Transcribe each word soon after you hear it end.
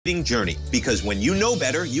journey, because when you know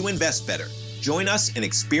better, you invest better. Join us and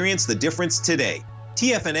experience the difference today.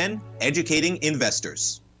 TFNN, educating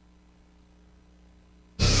investors.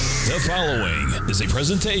 The following is a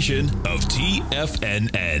presentation of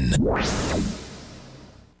TFNN.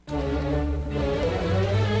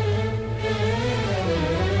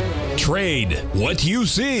 Trade what you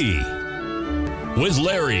see with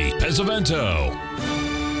Larry Pesavento.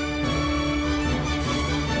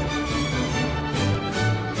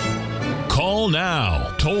 Call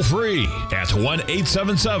now, toll free at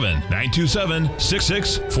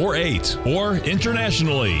 1-877-927-6648 or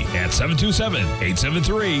internationally at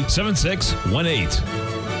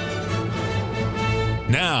 727-873-7618.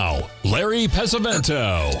 Now, Larry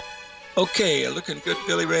Pesavento. Okay, looking good,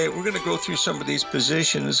 Billy Ray. We're going to go through some of these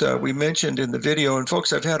positions we mentioned in the video. And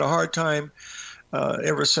folks, I've had a hard time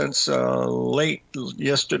ever since late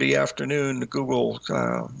yesterday afternoon. Google,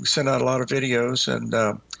 we sent out a lot of videos, and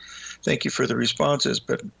thank you for the responses,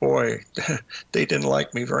 but boy, they didn't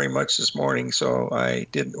like me very much this morning, so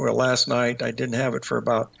last night, I didn't have it for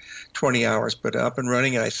about 20 hours, but up and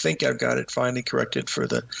running, and I think I've got it finally corrected for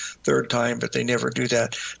the third time, but they never do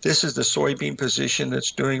that. This is the soybean position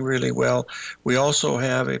that's doing really well. We also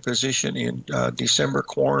have a position in December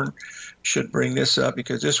corn. Should bring this up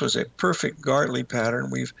because this was a perfect Gartley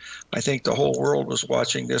pattern. I think the whole world was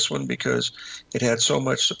watching this one because it had so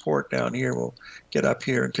much support down here. We'll get up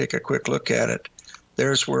here and take a quick look at it.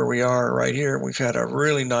 There's where we are right here. We've had a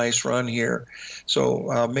really nice run here.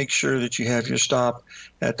 So make sure that you have your stop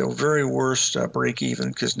at the very worst break even,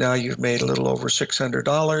 because now you've made a little over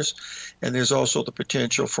 $600, and there's also the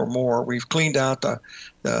potential for more. We've cleaned out the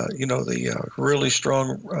really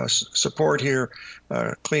strong support here,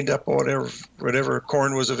 cleaned up whatever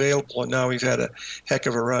corn was available, and now we've had a heck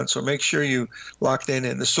of a run. So make sure you lock that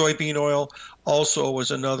in. The soybean oil also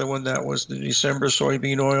was another one. That was the December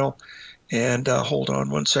soybean oil. And hold on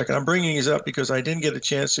one second. I'm bringing these up because I didn't get a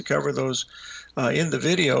chance to cover those in the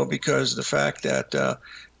video because of the fact that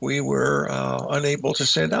we were unable to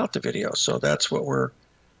send out the video. So that's what we're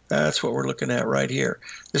looking at right here.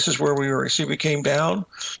 This is where we were. See, we came down.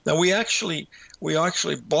 Now we actually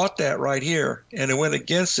bought that right here, and it went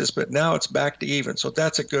against us, but now it's back to even. So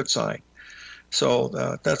that's a good sign. So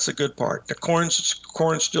that's the good part. The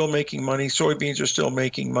corn's still making money. Soybeans are still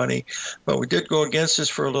making money, but we did go against this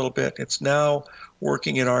for a little bit. It's now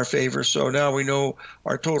working in our favor. So now we know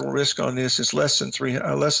our total risk on this is less than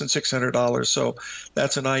 $600. So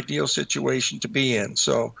that's an ideal situation to be in.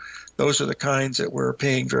 So those are the kinds that we're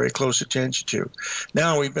paying very close attention to.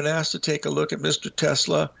 Now we've been asked to take a look at Mr.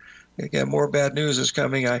 Tesla. Again, more bad news is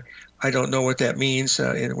coming. I don't know what that means.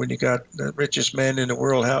 When you got the richest man in the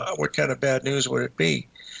world, what kind of bad news would it be?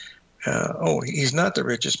 He's not the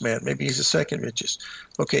richest man. Maybe he's the second richest.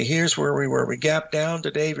 Okay, here's where we were. We gapped down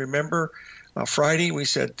today. Remember, Friday we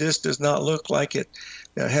said this does not look like it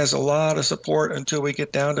has a lot of support until we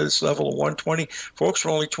get down to this level of 120. Folks,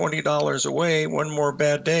 we're only $20 away. One more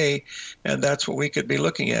bad day, and that's what we could be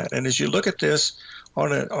looking at. And as you look at this,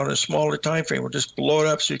 on a smaller time frame, we'll just blow it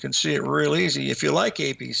up so you can see it real easy if you like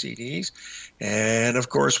ABCDs, and of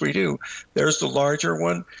course we do. There's the larger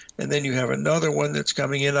one, and then you have another one that's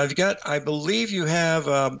coming in. I believe you have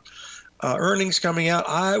earnings coming out.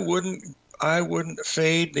 I wouldn't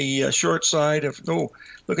fade the short side of. Oh,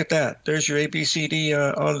 look at that. There's your ABCD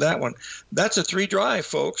on that one. That's a 3 drive,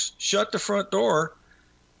 folks. Shut the front door.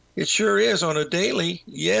 It sure is on a daily.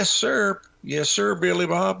 Yes, sir. Yes, sir, Billy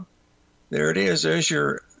Bob. There it is. There's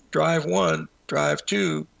your drive 1, drive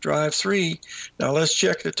 2, drive 3. Now let's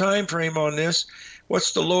check the time frame on this.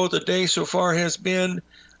 What's the low of the day so far has been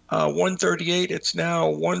 138. It's now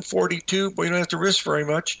 142, but you don't have to risk very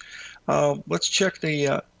much. Let's check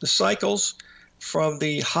the cycles. From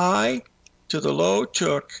the high to the low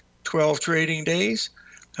took 12 trading days,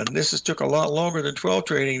 and this took a lot longer than 12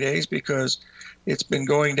 trading days because it's been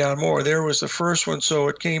going down more. There was the first one, so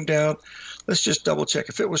it came down. Let's just double check.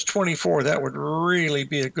 If it was 24, that would really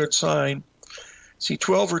be a good sign. See,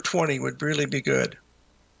 12 or 20 would really be good.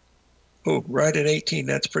 Oh, right at 18,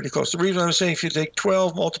 that's pretty close. The reason I'm saying if you take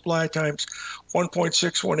 12 multiplied times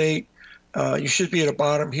 1.618, you should be at a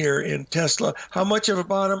bottom here in Tesla. How much of a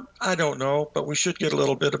bottom? I don't know, but we should get a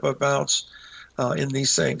little bit of a bounce in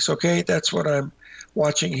these things. Okay, that's what I'm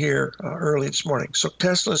watching here early this morning. So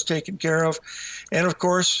Tesla's taken care of. And of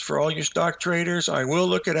course, for all you stock traders, I will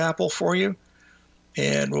look at Apple for you,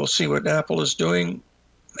 and we'll see what Apple is doing.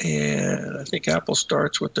 And I think Apple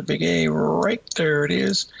starts with the big A right there. It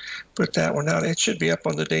is. Put that one out. It should be up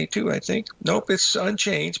on the day too, I think. Nope, it's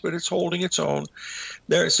unchanged, but it's holding its own.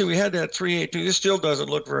 There, see, we had that 382. This still doesn't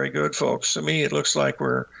look very good, folks. To me, it looks like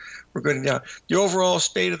we're we're going down. The overall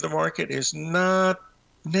state of the market is not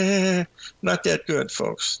that good,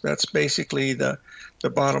 folks. That's basically the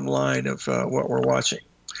bottom line of what we're watching.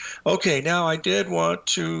 Okay, now I did want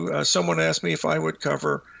to, someone asked me if I would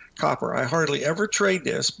cover copper. I hardly ever trade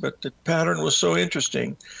this, but the pattern was so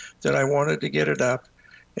interesting that I wanted to get it up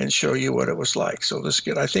and show you what it was like. So let's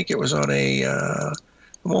get, I think it was on a,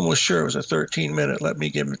 I'm almost sure it was a 13-minute. Let me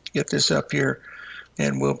get this up here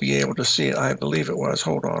and we'll be able to see it. I believe it was.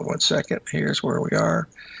 Hold on one second. Here's where we are.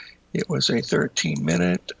 It was a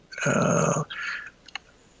 13-minute.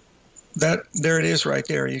 There it is right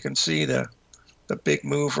there. You can see the big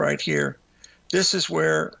move right here. This is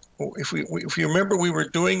where, if you remember, we were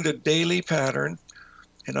doing the daily pattern,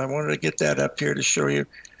 and I wanted to get that up here to show you.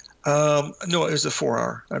 No, it was the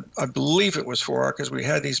 4-hour. I believe it was 4-hour because we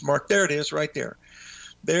had these marked. There it is right there.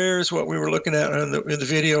 There's what we were looking at in the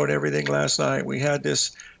video and everything last night. We had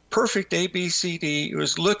this perfect ABCD. It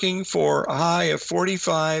was looking for a high of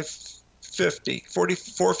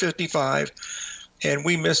 455, and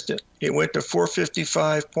we missed it. It went to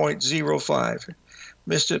 455.05.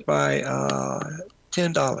 Missed it by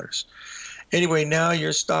 $10. Anyway, now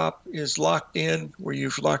your stop is locked in, where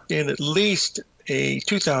you've locked in at least a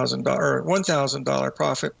 $2,000 or $1,000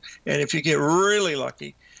 profit. And if you get really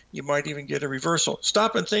lucky, you might even get a reversal.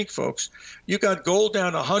 Stop and think, folks. You got gold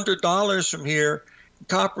down $100 from here.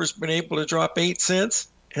 Copper's been able to drop 8 cents.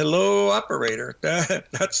 Hello, operator.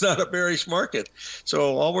 That's not a bearish market.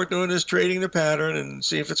 So all we're doing is trading the pattern and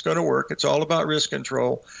see if it's going to work. It's all about risk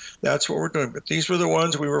control. That's what we're doing. But these were the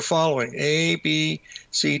ones we were following. A, B,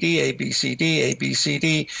 C, D, A, B, C, D, A, B, C,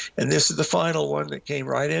 D. And this is the final one that came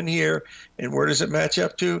right in here. And where does it match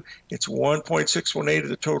up to? It's 1.618 of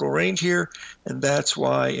the total range here. And that's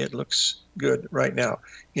why it looks good right now.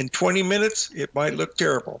 In 20 minutes, it might look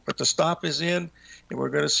terrible. But the stop is in. And we're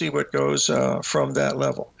going to see what goes from that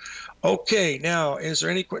level. Okay, now, is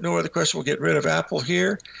there no other question? We'll get rid of Apple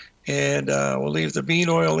here, and we'll leave the bean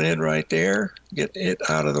oil in right there. Get it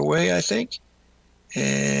out of the way, I think.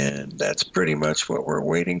 And that's pretty much what we're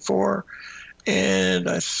waiting for. And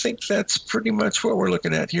I think that's pretty much what we're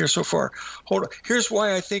looking at here so far. Hold on. Here's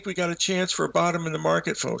why I think we got a chance for a bottom in the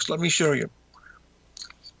market, folks. Let me show you.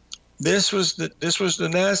 This was the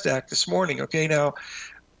NASDAQ this morning. Okay, now,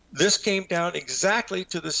 this came down exactly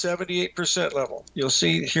to the 78% level. You'll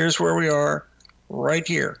see here's where we are right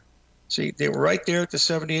here. See, they were right there at the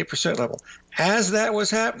 78% level. As that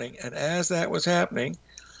was happening,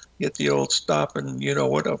 get the old stop and you know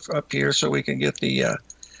what up here so we can get the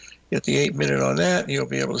 8-minute on that, and you'll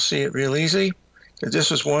be able to see it real easy. Because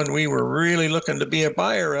this was one we were really looking to be a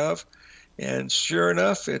buyer of. And sure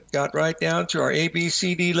enough, it got right down to our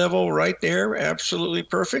ABCD level right there, absolutely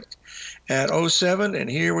perfect at 07. And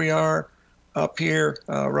here we are up here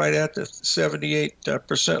right at the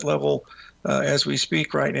 78% level as we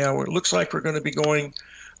speak right now. It looks like we're going to be going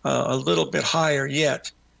a little bit higher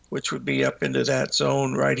yet, which would be up into that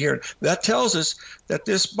zone right here. That tells us that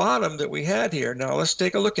this bottom that we had here, now let's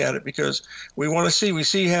take a look at it because we want to see, we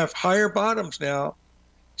have higher bottoms now.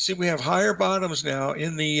 See, we have higher bottoms now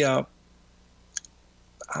in the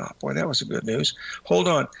boy, that was a good news. Hold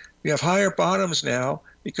on. We have higher bottoms now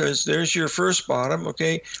because there's your first bottom,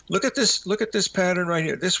 okay? Look at this pattern right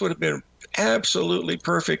here. This would have been absolutely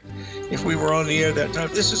perfect if we were on the air that time.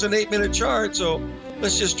 This is an 8-minute chart, so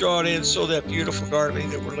let's just draw it in so that beautiful gardening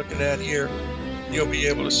that we're looking at here, you'll be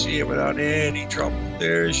able to see it without any trouble.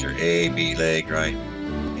 There's your A, B leg, right?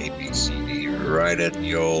 A, B, C, D, right at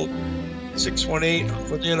the old 618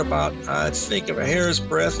 within about, I think, of a hair's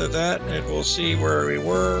breadth of that, and we'll see where we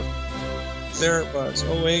were. There it was,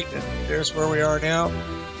 08, and there's where we are now.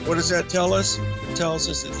 What does that tell us? It tells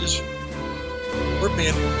us that we're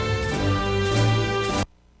being...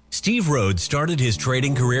 Steve Rhodes started his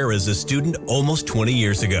trading career as a student almost 20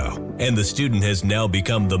 years ago, and the student has now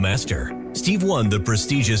become the master. Steve won the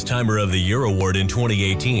prestigious Timer of the Year award in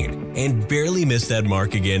 2018 and barely missed that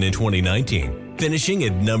mark again in 2019, finishing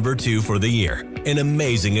at number 2 for the year. An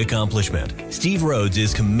amazing accomplishment. Steve Rhodes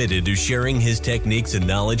is committed to sharing his techniques and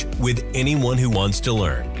knowledge with anyone who wants to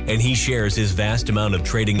learn, and he shares his vast amount of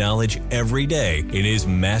trading knowledge every day in his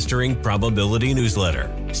Mastering Probability newsletter.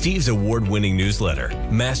 Steve's award-winning newsletter,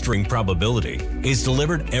 Mastering Probability, is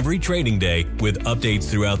delivered every trading day with updates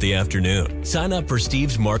throughout the afternoon. Sign up for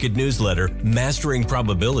Steve's market newsletter, Mastering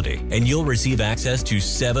Probability, and you'll receive access to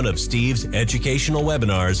 7 of Steve's educational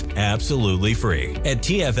webinars absolutely free. At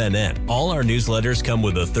TFNN, all our newsletters come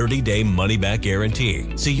with a 30-day money-back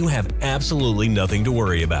guarantee, so you have absolutely nothing to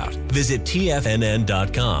worry about. Visit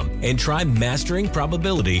TFNN.com and try Mastering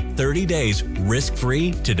Probability 30 days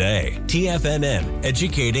risk-free today. TFNN,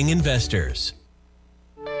 educating investors.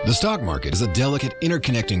 The stock market is a delicate,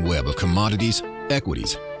 interconnecting web of commodities,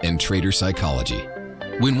 equities, and trader psychology.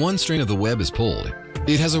 When one strain of the web is pulled,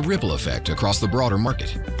 it has a ripple effect across the broader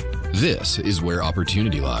market. This is where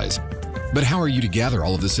opportunity lies. But how are you to gather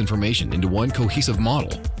all of this information into one cohesive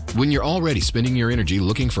model when you're already spending your energy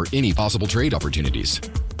looking for any possible trade opportunities?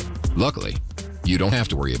 Luckily, you don't have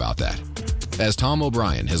to worry about that, as Tom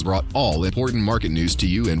O'Brien has brought all important market news to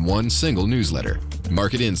you in one single newsletter,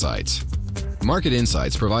 Market Insights. Market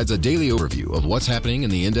Insights provides a daily overview of what's happening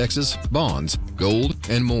in the indexes, bonds, gold,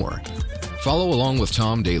 and more. Follow along with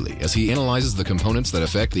Tom daily as he analyzes the components that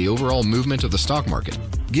affect the overall movement of the stock market,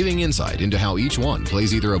 giving insight into how each one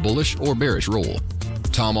plays either a bullish or bearish role.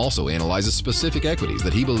 Tom also analyzes specific equities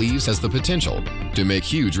that he believes has the potential to make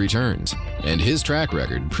huge returns, and his track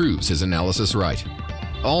record proves his analysis right.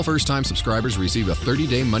 All first-time subscribers receive a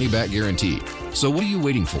 30-day money-back guarantee. So what are you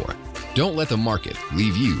waiting for? Don't let the market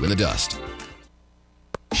leave you in the dust.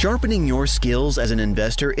 Sharpening your skills as an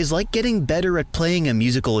investor is like getting better at playing a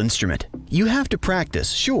musical instrument. You have to practice,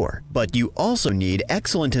 sure, but you also need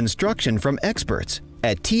excellent instruction from experts.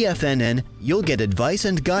 At TFNN, you'll get advice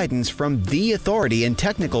and guidance from the authority in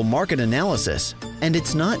technical market analysis. And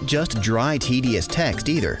it's not just dry, tedious text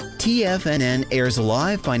either. TFNN airs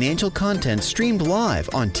live financial content streamed live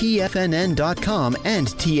on TFNN.com and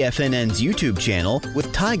TFNN's YouTube channel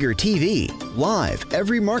with Tiger TV, live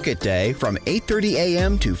every market day from 8:30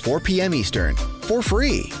 a.m. to 4 p.m. Eastern. For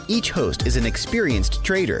free. Each host is an experienced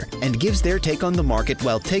trader and gives their take on the market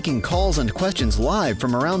while taking calls and questions live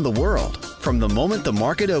from around the world. From the moment the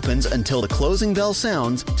market opens until the closing bell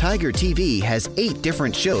sounds, Tiger TV has 8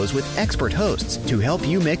 different shows with expert hosts to help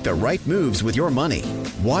you make the right moves with your money.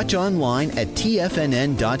 Watch online at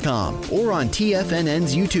TFNN.com or on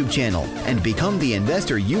TFNN's YouTube channel and become the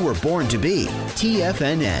investor you were born to be.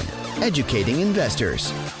 TFNN, educating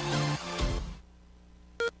investors.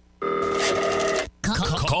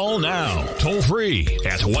 Call now, toll free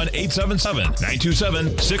at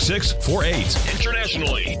 1-877-927-6648.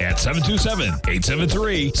 Internationally at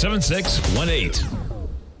 727-873-7618.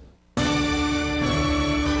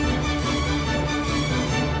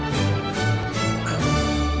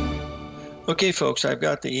 Okay, folks, I've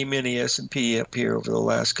got the E-mini S&P up here over the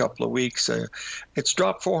last couple of weeks. It's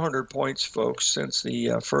dropped 400 points, folks, since the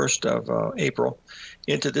 1st of April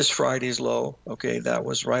into this Friday's low. Okay, that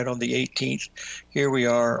was right on the 18th. Here we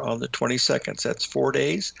are on the 22nd. So that's 4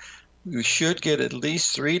 days. We should get at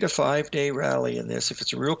least 3 to 5 day rally in this. If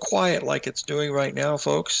it's real quiet like it's doing right now,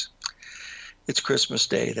 folks, it's Christmas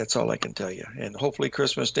Day. That's all I can tell you. And hopefully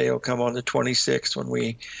Christmas Day will come on the 26th when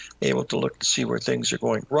we able to look to see where things are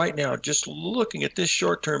going. Right now, just looking at this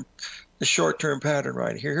short-term pattern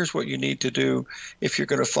right here, here's what you need to do if you're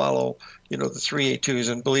going to follow, the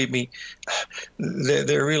 382s. And believe me,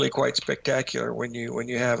 they're really quite spectacular when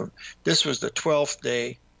you have them. This was the 12th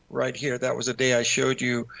day right here. That was the day I showed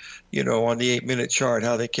you, on the 8-minute chart,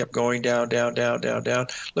 how they kept going down, down, down, down, down.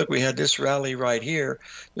 Look, we had this rally right here.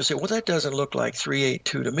 You'll say, well, that doesn't look like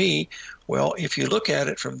 382 to me. Well, if you look at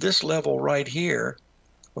it from this level right here,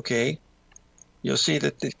 okay, you'll see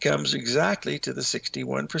that it comes exactly to the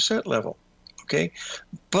 61% level, okay?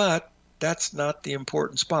 But that's not the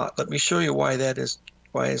important spot. Let me show you why is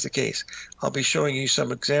the case. I'll be showing you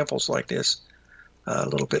some examples like this a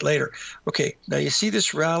little bit later. Okay, now you see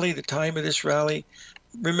this rally, the time of this rally.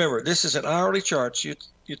 Remember, this is an hourly chart. So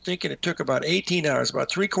you're thinking it took about 18 hours,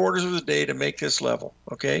 about 3/4 of the day to make this level,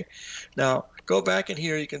 okay? Now, go back in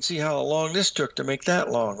here. You can see how long this took to make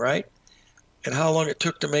that long, right? And how long it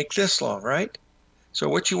took to make this long, right? So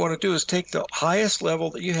what you want to do is take the highest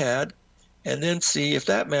level that you had and then see if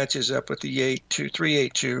that matches up with the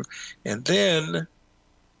 382. And then,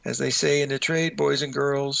 as they say in the trade, boys and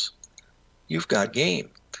girls, you've got game.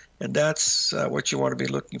 And that's what you want to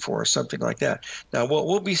be looking for, something like that. Now, what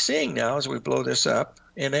we'll be seeing now as we blow this up,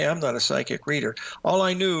 and I'm not a psychic reader, all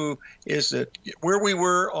I knew is that where we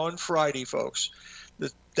were on Friday, folks,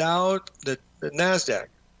 the NASDAQ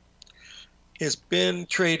has been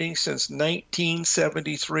trading since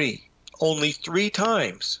 1973. Only 3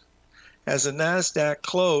 times has the NASDAQ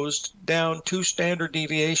closed down 2 standard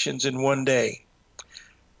deviations in one day.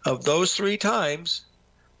 Of those 3 times,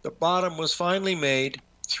 the bottom was finally made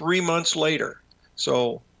 3 months later.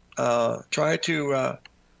 So try to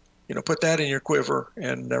put that in your quiver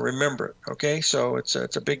and remember it. Okay, so it's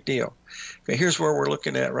a big deal. Okay, here's where we're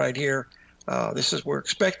looking at right here. We're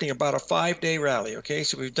expecting about a 5-day rally. Okay,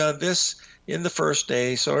 so we've done this in the first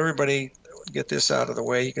day. So everybody get this out of the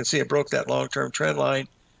way. You can see it broke that long-term trend line.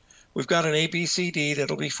 We've got an ABCD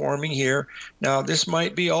that'll be forming here. Now this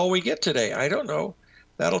might be all we get today. I don't know.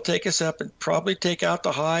 That'll take us up and probably take out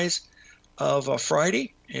the highs of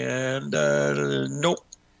Friday, and nope,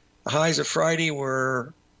 the highs of Friday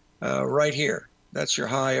were right here. That's your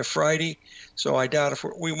high of Friday. So I doubt if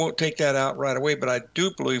we won't take that out right away, but I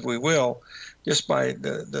do believe we will, just by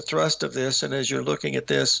the thrust of this. And as you're looking at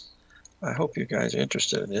this, I hope you guys are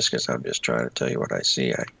interested in this, because I'm just trying to tell you what I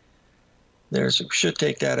see. Should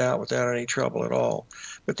take that out without any trouble at all.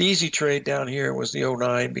 But the easy trade down here was the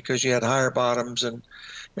 09, because you had higher bottoms and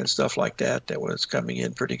stuff like that was coming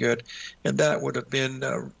in pretty good, and that would have been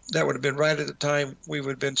right at the time we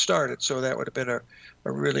would have been started. So that would have been a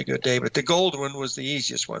really good day. But the gold one was the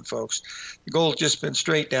easiest one, folks. The gold just been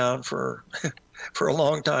straight down for for a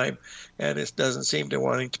long time, and it doesn't seem to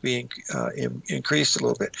wanting to be increased a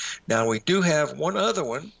little bit. Now we do have one other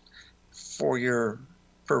one for your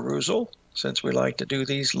perusal, since we like to do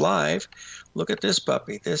these live. Look at this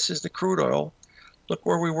puppy. This is the crude oil. Look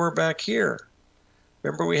where we were back here.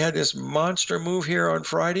 Remember, we had this monster move here on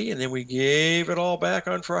Friday, and then we gave it all back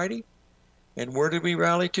on Friday. And where did we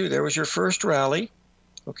rally to? There was your first rally.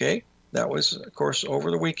 Okay, that was, of course,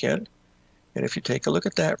 over the weekend. And if you take a look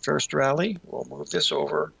at that first rally, we'll move this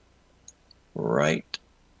over right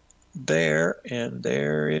there, and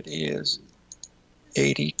there it is,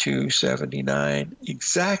 82.79,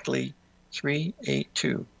 exactly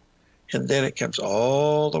 382. And then it comes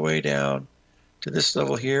all the way down to this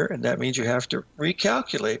level here, and that means you have to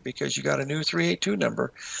recalculate, because you got a new 382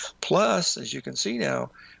 number. Plus, as you can see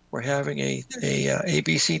now, we're having a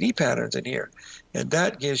ABCD patterns in here, and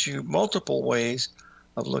that gives you multiple ways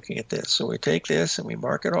of looking at this. So we take this and we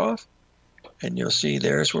mark it off, and you'll see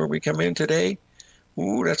there's where we come in today.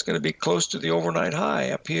 Ooh, that's going to be close to the overnight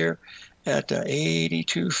high up here at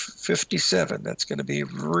 82.57. That's going to be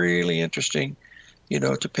really interesting,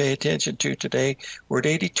 to pay attention to today. We're at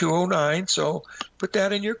 82.09, so put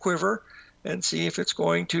that in your quiver and see if it's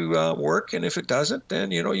going to work. And if it doesn't, then,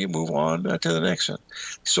 you move on to the next one.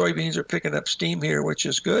 Soybeans are picking up steam here, which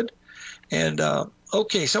is good. And,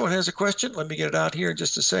 okay, someone has a question. Let me get it out here in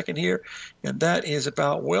just a second here. And that is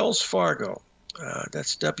about Wells Fargo.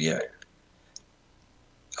 That's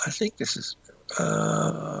I think this is,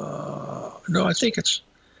 no, I think it's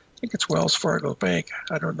Wells Fargo Bank.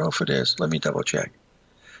 I don't know if it is. Let me double check.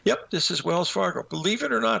 Yep, this is Wells Fargo. Believe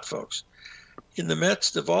it or not, folks, in the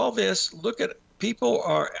midst of all this, look at people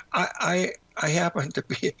are. I happen to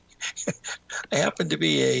be, a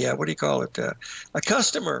what do you call it? A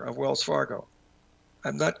customer of Wells Fargo.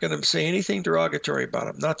 I'm not going to say anything derogatory about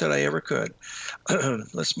them. Not that I ever could.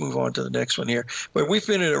 Let's move on to the next one here. But we've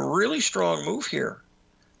been in a really strong move here.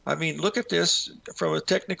 I mean, look at this from a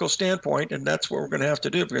technical standpoint, and that's what we're going to have to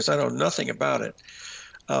do, because I know nothing about it.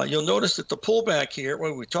 You'll notice that the pullback here,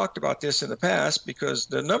 well, we talked about this in the past, because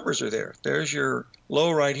the numbers are there. There's your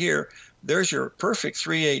low right here. There's your perfect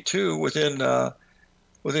 382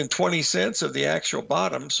 within 20 cents of the actual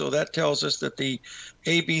bottom. So that tells us that the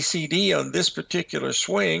ABCD on this particular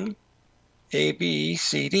swing,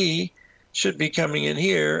 ABCD, should be coming in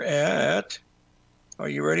here at, are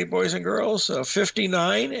you ready, boys and girls?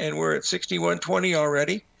 59, and we're at 61.20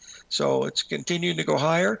 already. So it's continuing to go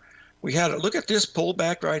higher. We had look at this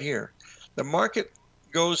pullback right here. The market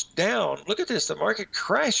goes down. Look at this. The market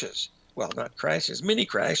crashes. Well, not crashes, mini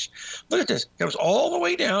crash. Look at this. It comes all the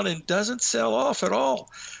way down and doesn't sell off at all.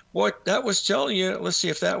 What that was telling you, let's see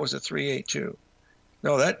if that was a 382.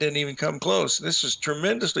 No, that didn't even come close. This is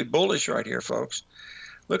tremendously bullish right here, folks.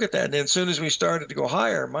 Look at that. And then as soon as we started to go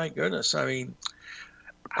higher, my goodness, I mean,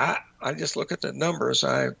 I just look at the numbers.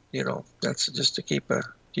 That's just to keep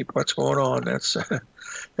what's going on. That's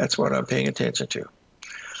what I'm paying attention to.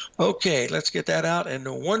 Okay, let's get that out. And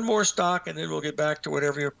one more stock, and then we'll get back to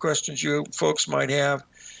whatever your questions you folks might have.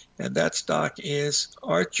 And that stock is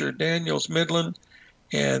Archer Daniels Midland.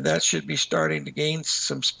 And that should be starting to gain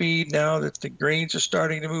some speed now that the grains are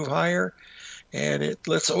starting to move higher. And this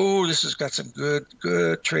has got some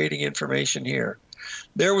good trading information here.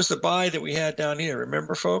 There was the buy that we had down here.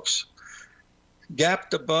 Remember, folks?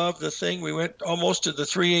 Gapped above the thing. We went almost to the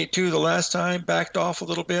 382 the last time, backed off a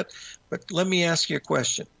little bit. But let me ask you a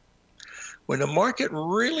question. When the market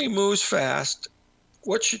really moves fast,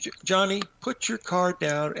 what should you, Johnny, put your card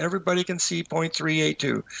down. Everybody can see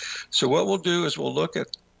 0.382. So what we'll do is we'll look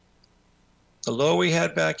at the low we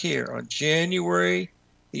had back here on January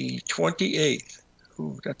the 28th.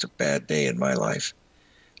 Ooh, that's a bad day in my life.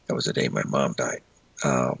 That was the day my mom died.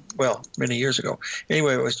 Many years ago.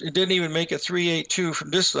 Anyway, it didn't even make a 382 from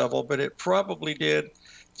this level, but it probably did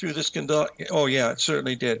through this. It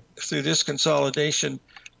certainly did. Through this consolidation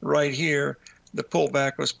right here, the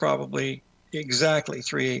pullback was probably exactly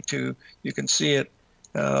 382. You can see it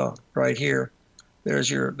right here There's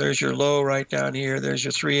your low right down here. There's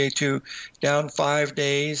your 382 down 5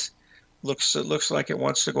 days. It looks like it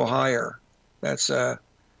wants to go higher. That's the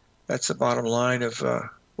bottom line of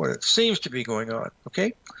what it seems to be going on.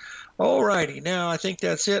 Okay. All righty. Now I think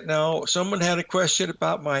that's it. Now someone had a question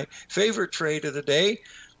about my favorite trade of the day.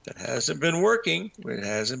 That hasn't been working. It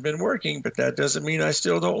hasn't been working, but that doesn't mean I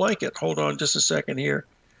still don't like it. Hold on just a second here.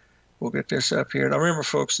 We'll get this up here. Now remember,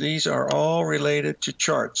 folks, these are all related to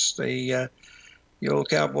charts. The old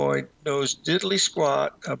cowboy knows diddly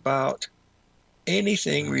squat about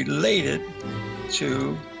anything related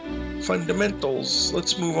to fundamentals.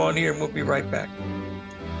 Let's move on here, and we'll be right back.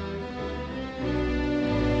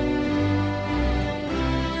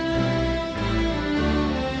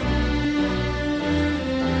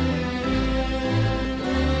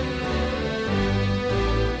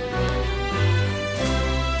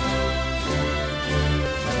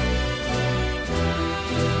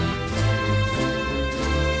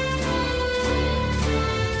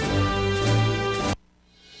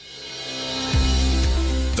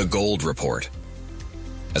 The Gold Report.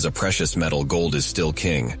 As a precious metal, gold is still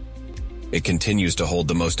king. It continues to hold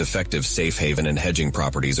the most effective safe haven and hedging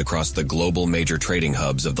properties across the global major trading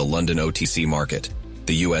hubs of the London OTC market,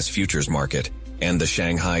 the U.S. futures market, and the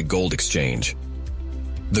Shanghai Gold Exchange.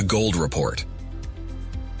 The Gold Report.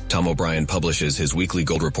 Tom O'Brien publishes his weekly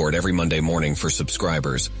Gold Report every Monday morning for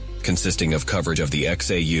subscribers, consisting of coverage of the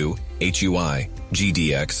XAU, HUI,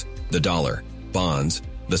 GDX, the dollar, bonds,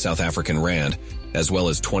 the South African rand, as well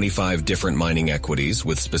as 25 different mining equities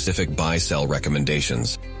with specific buy-sell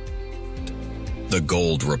recommendations. The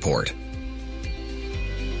Gold Report.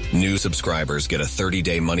 New subscribers get a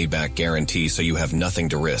 30-day money-back guarantee, so you have nothing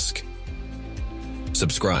to risk.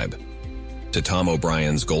 Subscribe to Tom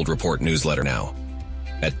O'Brien's Gold Report newsletter now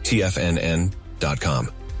at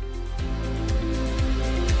TFNN.com.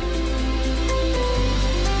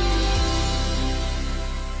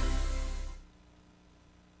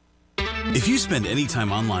 If you spend any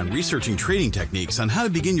time online researching trading techniques on how to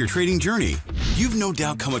begin your trading journey, you've no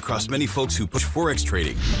doubt come across many folks who push Forex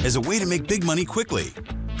trading as a way to make big money quickly.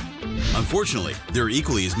 Unfortunately, there are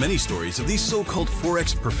equally as many stories of these so-called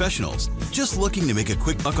Forex professionals just looking to make a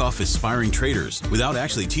quick buck off aspiring traders without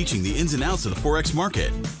actually teaching the ins and outs of the Forex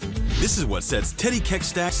market. This is what sets Teddy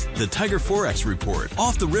Keckstad's The Tiger Forex Report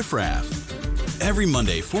off the riffraff. Every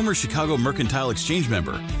Monday, former Chicago Mercantile Exchange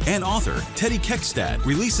member and author Teddy Keckstad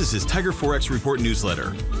releases his Tiger Forex Report newsletter,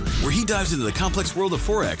 where he dives into the complex world of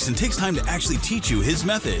Forex and takes time to actually teach you his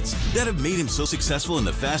methods that have made him so successful in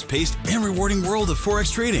the fast-paced and rewarding world of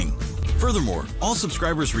Forex trading. Furthermore, all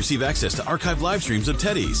subscribers receive access to archived live streams of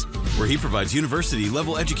Teddy's, where he provides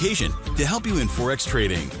university-level education to help you in Forex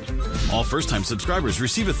trading. All first-time subscribers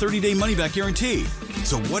receive a 30-day money-back guarantee.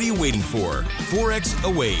 So what are you waiting for? Forex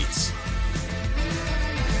awaits.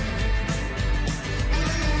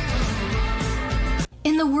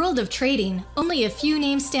 In the world of trading, only a few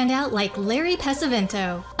names stand out like Larry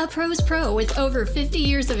Pesavento. A pro's pro with over 50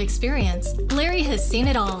 years of experience, Larry has seen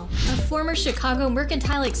it all. A former Chicago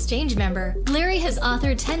Mercantile Exchange member, Larry has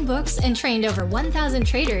authored 10 books and trained over 1,000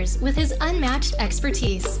 traders with his unmatched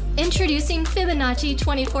expertise. Introducing Fibonacci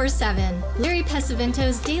 24/7, Larry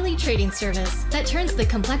Pesavento's daily trading service that turns the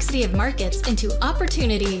complexity of markets into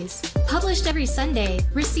opportunities. Published every Sunday,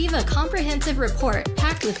 receive a comprehensive report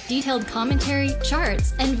packed with detailed commentary, charts,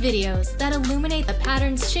 and videos that illuminate the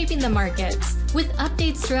patterns shaping the markets, with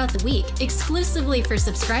updates throughout the week exclusively for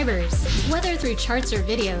subscribers. Whether through charts or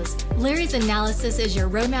videos, Larry's analysis is your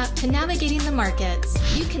roadmap to navigating the markets.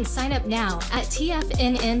 You can sign up now at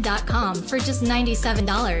TFNN.com for just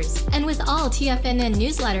 $97. And with all TFNN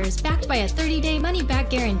newsletters backed by a 30-day money-back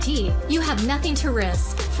guarantee, you have nothing to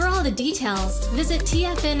risk. For all the details, visit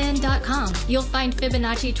TFNN.com. You'll find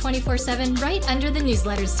Fibonacci 24/7 right under the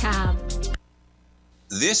newsletters tab.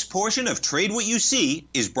 This portion of Trade What You See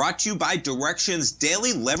is brought to you by Direxion's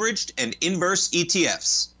daily leveraged and inverse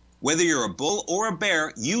ETFs. Whether you're a bull or a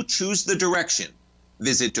bear, you choose the direction.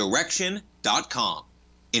 Visit Direxion.com.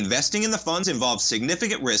 Investing in the funds involves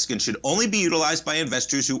significant risk and should only be utilized by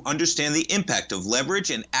investors who understand the impact of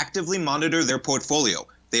leverage and actively monitor their portfolio.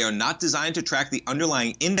 They are not designed to track the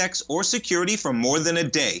underlying index or security for more than a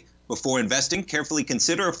day. Before investing, carefully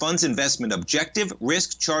consider a fund's investment objective,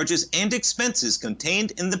 risk, charges, and expenses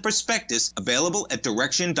contained in the prospectus available at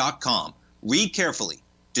Direxion.com. Read carefully.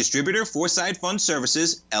 Distributor Foreside Fund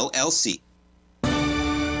Services, LLC.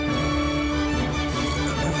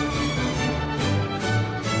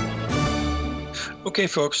 Okay,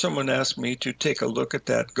 folks, someone asked me to take a look at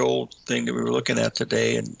that gold thing that we were looking at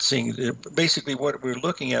today and seeing basically what we're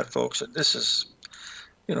looking at, folks. This is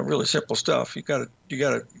really simple stuff. You got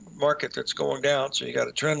a market that's going down, so you got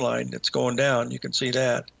a trend line that's going down. You can see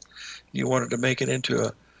that. You wanted to make it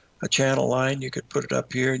into a channel line, you could put it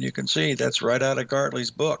up here, and you can see that's right out of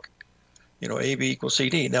Gartley's book. AB equals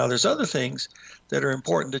CD. Now, there's other things that are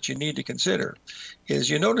important that you need to consider. Is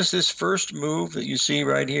you notice this first move that you see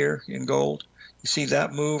right here in gold? You see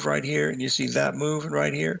that move right here, and you see that move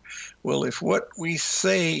right here? Well, if what we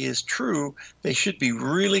say is true, they should be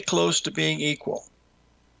really close to being equal.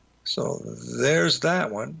 So there's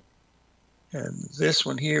that one. And this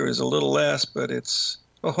one here is a little less, but it's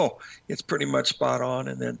pretty much spot on.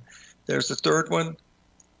 And then there's the third one.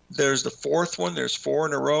 There's the fourth one. There's 4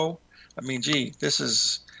 in a row. I mean, gee, this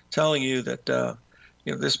is telling you that,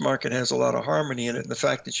 this market has a lot of harmony in it. And the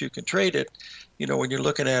fact that you can trade it, when you're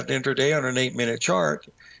looking at it intraday on an 8-minute chart,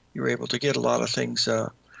 you're able to get a lot of things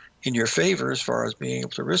in your favor as far as being able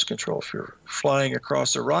to risk control. If you're flying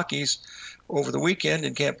across the Rockies over the weekend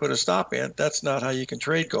and can't put a stop in, that's not how you can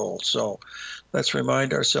trade gold. So let's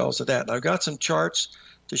remind ourselves of that. And I've got some charts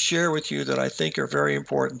to share with you that I think are very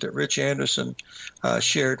important that Rich Anderson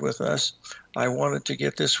shared with us. I wanted to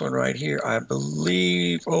get this one right here. I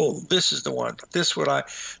believe, this is the one. You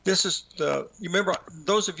remember,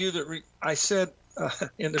 those of you that I said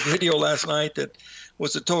in the video last night that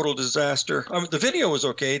was a total disaster. The video was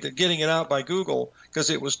okay, that getting it out by Google because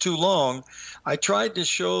it was too long. I tried to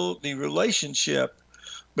show the relationship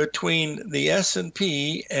between the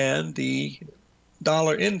S&P and the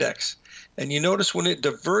dollar index. And you notice when it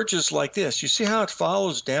diverges like this, you see how it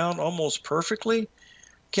follows down almost perfectly?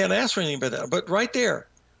 Can't ask for anything but that. But right there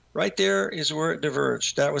is where it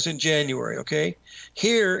diverged. That was in January, okay?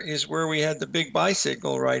 Here is where we had the big buy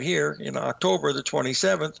signal right here in October the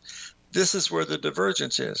 27th. This is where the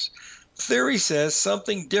divergence is. Theory says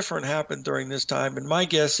something different happened during this time, and my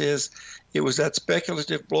guess is it was that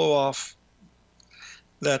speculative blow-off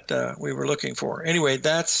that we were looking for. Anyway,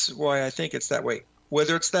 that's why I think it's that way.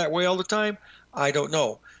 Whether it's that way all the time, I don't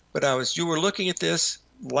know. But you were looking at this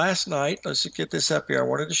last night. Let's get this up here. I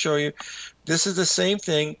wanted to show you. This is the same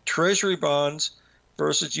thing, Treasury bonds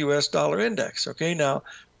versus U.S. dollar index. Okay, now,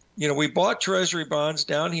 we bought Treasury bonds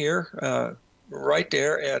down here, right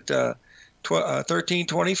there at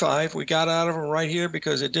 1325. We got out of them right here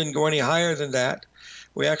because it didn't go any higher than that.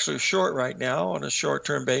 We actually short right now on a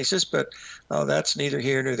short-term basis, but that's neither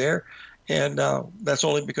here nor there. And that's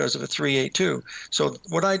only because of a 382. So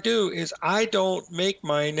what I do is I don't make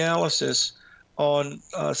my analysis on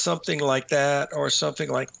something like that or something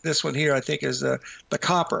like this one here, I think is the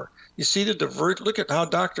copper. You see look at how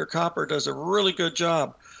Dr. Copper does a really good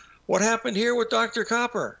job. What happened here with Dr.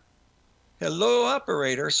 Copper? Hello,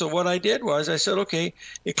 operator. So what I did was I said, okay,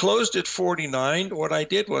 it closed at 49. What I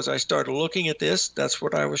did was I started looking at this. That's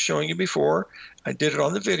what I was showing you before. I did it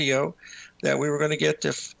on the video that we were going to get to,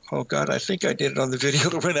 I think I did it on the video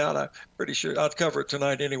that went out. I'm pretty sure I'll cover it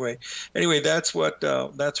tonight anyway. Anyway, that's what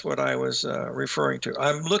I was referring to.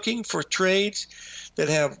 I'm looking for trades that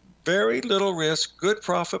have very little risk, good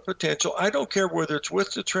profit potential. I don't care whether it's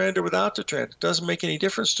with the trend or without the trend. It doesn't make any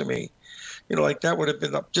difference to me. Like that would have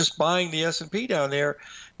been just buying the S&P down there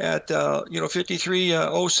at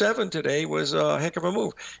 53.07 today was a heck of a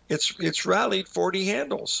move. It's rallied 40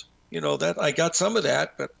 handles. That I got some of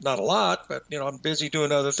that, but not a lot. But I'm busy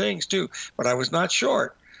doing other things too. But I was not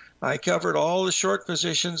short. I covered all the short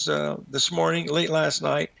positions this morning, late last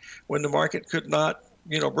night, when the market could not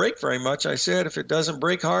break very much. I said if it doesn't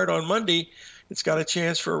break hard on Monday, it's got a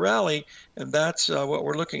chance for a rally, and that's what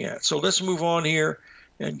we're looking at. So let's move on here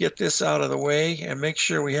and get this out of the way and make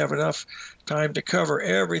sure we have enough time to cover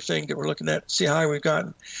everything that we're looking at. See how we've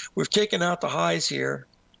gotten. We've taken out the highs here.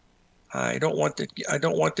 I don't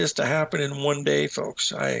want this to happen in one day,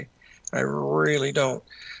 folks. I really don't.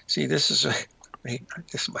 See, this is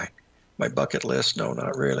my bucket list. No,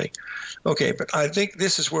 not really. Okay, but I think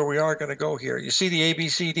this is where we are going to go here. You see the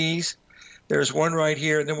ABCDs? There's one right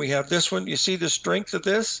here, and then we have this one. You see the strength of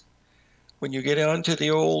this? When you get onto the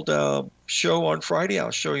old show on Friday,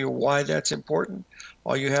 I'll show you why that's important.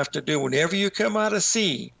 All you have to do, whenever you come out of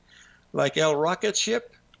C, like L rocket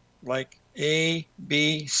ship, like A,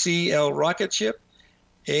 B, C, L rocket ship,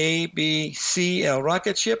 A, B, C, L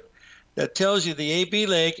rocket ship, that tells you the AB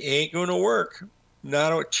leg ain't going to work.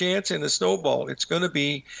 Not a chance in a snowball. It's going to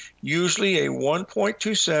be usually a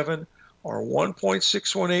 1.27 or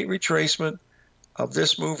 1.618 retracement of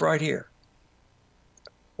this move right here.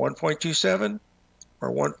 1.27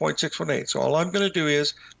 or 1.618. So all I'm going to do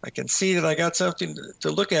is I can see that I got something to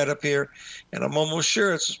look at up here, and I'm almost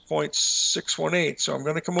sure it's 0.618. So I'm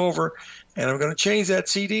going to come over, and I'm going to change that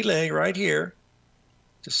CD leg right here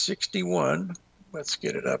to 61. Let's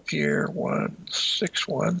get it up here,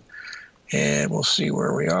 161, and we'll see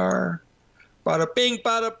where we are. Bada bing,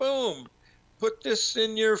 bada boom. Put this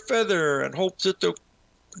in your feather and hope that the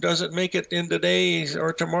doesn't make it in today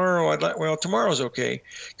or tomorrow. Well, tomorrow's okay,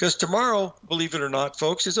 because tomorrow, believe it or not,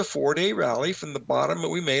 folks, is a 4-day rally from the bottom that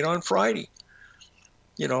we made on Friday.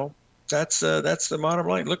 You know, that's the bottom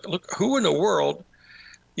line. Look, who in the world,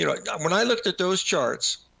 you know, when I looked at those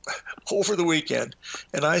charts over the weekend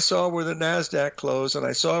and I saw where the NASDAQ closed and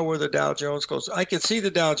I saw where the Dow Jones closed, I could see the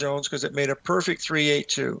Dow Jones because it made a perfect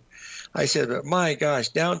 382. I said, but my gosh,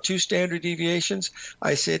 down 2 standard deviations.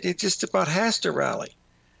 I said, it just about has to rally.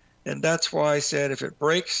 And that's why I said, if it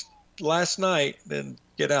breaks last night, then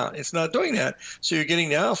get out. It's not doing that. So you're getting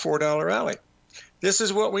now a $4 rally. This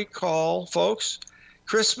is what we call, folks,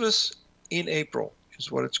 Christmas in April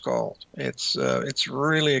is what it's called. It's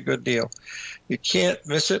really a good deal. You can't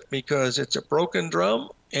miss it because it's a broken drum,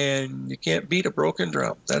 and you can't beat a broken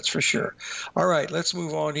drum. That's for sure. All right, let's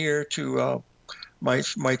move on here to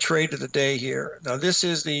my trade of the day here. Now, this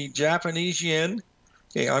is the Japanese yen.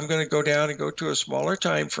 Okay, I'm going to go down and go to a smaller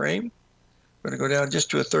time frame. I'm going to go down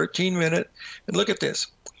just to a 13-minute. And look at this.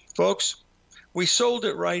 Folks, we sold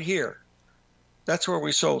it right here. That's where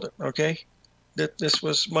we sold it, okay? This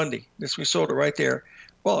was Monday. We sold it right there.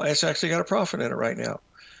 Well, it's actually got a profit in it right now.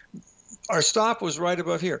 Our stop was right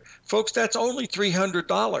above here. Folks, that's only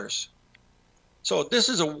 $300. So this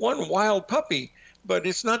is a one wild puppy, but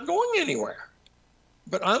it's not going anywhere.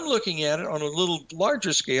 But I'm looking at it on a little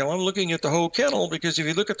larger scale. I'm looking at the whole kennel, because if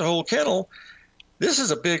you look at the whole kennel, this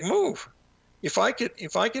is a big move. If I can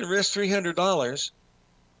risk $300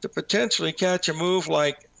 to potentially catch a move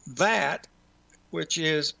like that, which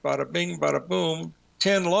is bada bing, bada boom,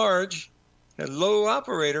 10 large and low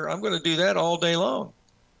operator, I'm going to do that all day long.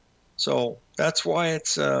 So that's why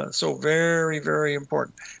it's so very, very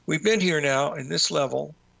important. We've been here now in this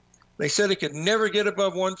level. They said it could never get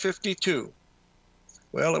above 152.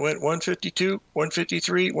 Well, it went 152,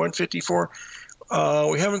 153, 154.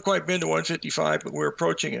 We haven't quite been to 155, but we're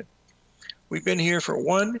approaching it. We've been here for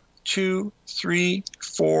 1, 2, 3,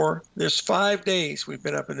 4. There's 5 days we've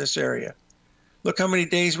been up in this area. Look how many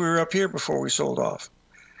days we were up here before we sold off.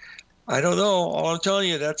 I don't know. All I'm telling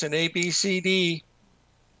you, that's an ABCD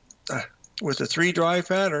with a 3-drive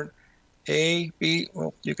pattern. A, B,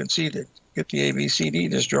 well, you can see that. Get the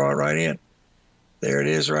ABCD, just draw it right in. There it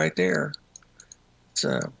is right there.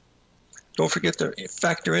 Don't forget to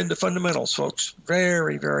factor in the fundamentals, folks.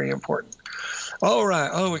 Very, very important. All right.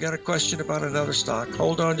 Oh, we got a question about another stock.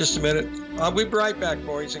 Hold on just a minute. I'll be right back,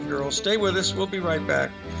 boys and girls. Stay with us. We'll be right back.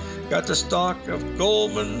 Got the stock of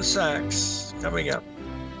Goldman Sachs coming up.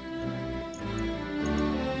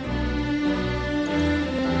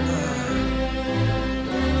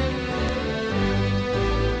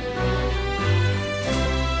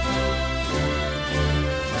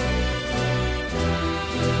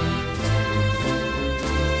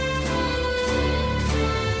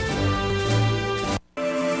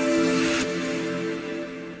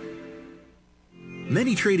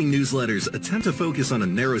 Many trading newsletters attempt to focus on a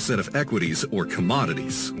narrow set of equities or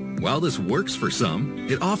commodities. While this works for some,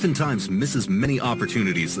 it oftentimes misses many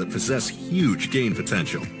opportunities that possess huge gain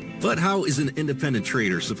potential. But how is an independent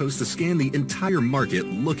trader supposed to scan the entire market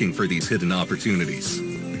looking for these hidden opportunities?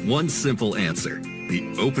 One simple answer: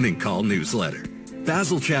 the opening call newsletter.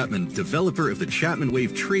 Basil Chapman, developer of the Chapman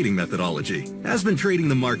Wave trading methodology, has been trading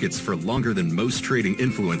the markets for longer than most trading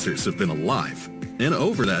influencers have been alive. And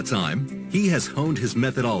over that time, he has honed his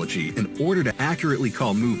methodology in order to accurately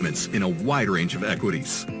call movements in a wide range of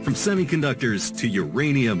equities, from semiconductors to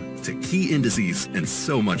uranium to key indices and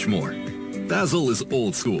so much more. Basil is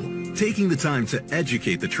old school, taking the time to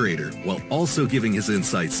educate the trader while also giving his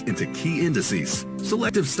insights into key indices,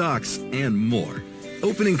 selective stocks, and more.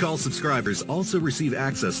 Opening call subscribers also receive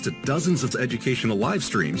access to dozens of educational live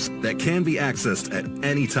streams that can be accessed at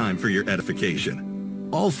any time for your edification.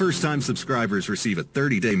 All first-time subscribers receive a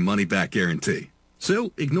 30-day money-back guarantee.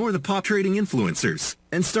 So ignore the pop trading influencers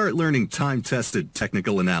and start learning time-tested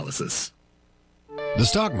technical analysis. The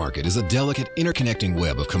stock market is a delicate interconnecting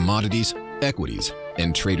web of commodities, equities,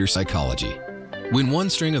 and trader psychology. When one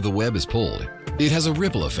string of the web is pulled, it has a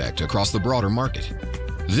ripple effect across the broader market.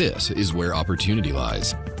 This is where opportunity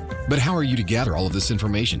lies. But how are you to gather all of this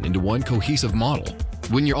information into one cohesive model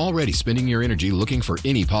when you're already spending your energy looking for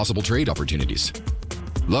any possible trade opportunities?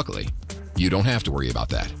 Luckily, you don't have to worry about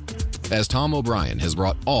that, as Tom O'Brien has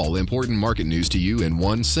brought all important market news to you in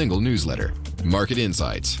one single newsletter, Market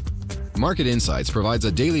Insights. Market Insights provides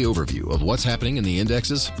a daily overview of what's happening in the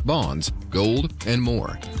indexes, bonds, gold, and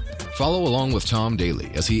more. Follow along with Tom daily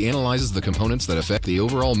as he analyzes the components that affect the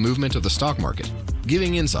overall movement of the stock market,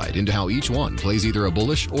 giving insight into how each one plays either a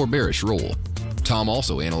bullish or bearish role. Tom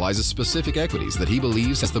also analyzes specific equities that he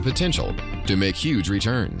believes has the potential to make huge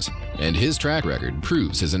returns, and his track record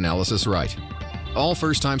proves his analysis right. All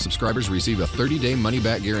first-time subscribers receive a 30-day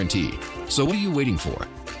money-back guarantee. So what are you waiting for?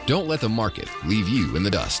 Don't let the market leave you in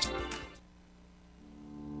the dust.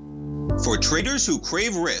 For traders who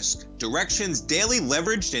crave risk, Direxion's daily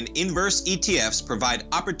leveraged and inverse ETFs provide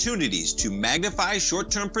opportunities to magnify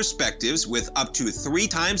short-term perspectives with up to 3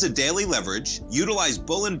 times a daily leverage, utilize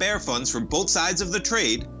bull and bear funds from both sides of the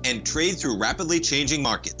trade, and trade through rapidly changing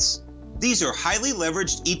markets. These are highly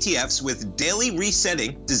leveraged ETFs with daily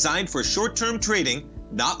resetting designed for short-term trading,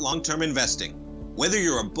 not long-term investing. Whether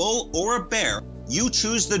you're a bull or a bear, you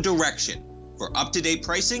choose the Direxion. For up-to-date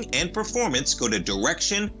pricing and performance, go to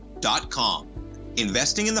Direxion.com.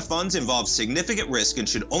 Investing in the funds involves significant risk and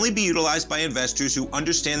should only be utilized by investors who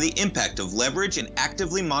understand the impact of leverage and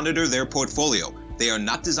actively monitor their portfolio. They are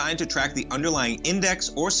not designed to track the underlying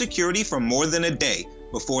index or security for more than a day.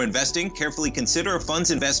 Before investing, carefully consider a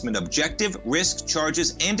fund's investment objective, risk,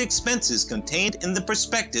 charges, and expenses contained in the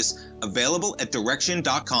prospectus available at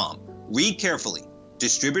Direxion.com. Read carefully.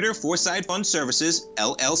 Distributor Foreside Fund Services,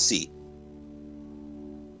 LLC.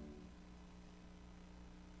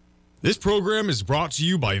 This program is brought to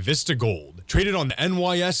you by Vista Gold, traded on the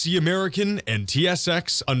NYSE American and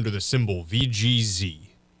TSX under the symbol VGZ.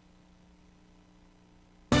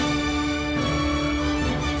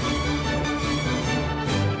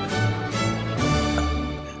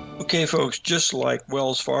 Okay, folks, just like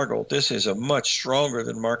Wells Fargo, this is a much stronger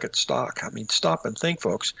than market stock. I mean, stop and think,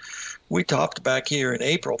 folks. We topped back here in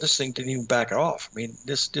April. This thing didn't even back off. I mean,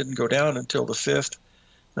 this didn't go down until the 5th,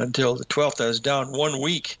 until the 12th. That was down 1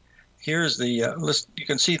 week. Here's the list. You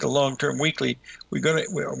can see the long-term weekly.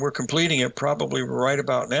 We're completing it probably right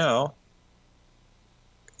about now.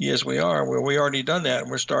 Yes, we are. Well, we already done that, and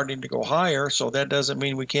we're starting to go higher. So that doesn't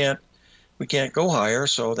mean we can't go higher.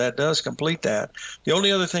 So that does complete that. The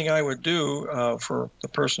only other thing I would do for the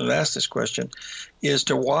person that asked this question is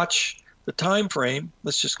to watch the time frame.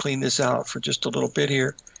 Let's just clean this out for just a little bit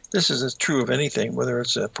here. This is as true of anything, whether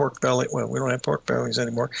it's a pork belly. Well, we don't have pork bellies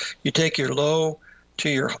anymore. You take your low to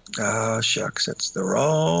your, shucks, it's the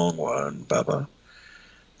wrong one, Bubba.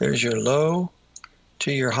 There's your low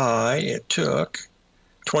to your high. It took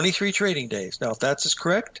 23 trading days. Now, if that's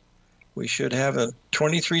correct, we should have a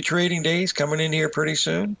 23 trading days coming in here pretty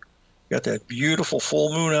soon. Got that beautiful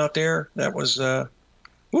full moon out there. That was,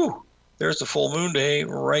 there's the full moon day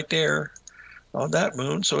right there on that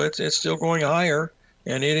moon. So it's still going higher,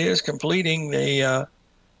 and it is completing the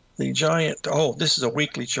giant. Oh, this is a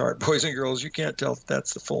weekly chart, boys and girls. You can't tell if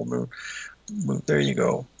that's the full moon. There you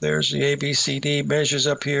go. There's the ABCD measures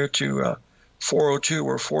up here to 402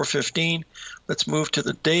 or 415. Let's move to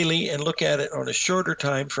the daily and look at it on a shorter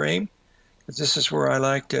time frame, because this is where I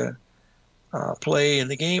like to play in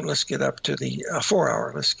the game. Let's get up to the 4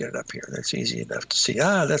 hour. Let's get it up here. That's easy enough to see.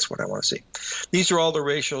 That's what I want to see. These are all the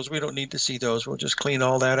ratios. We don't need to see those. We'll just clean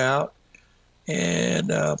all that out.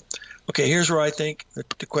 And okay, here's where I think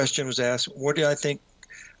the question was asked. What do I think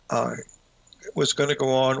was going to go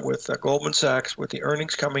on with Goldman Sachs with the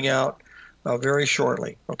earnings coming out very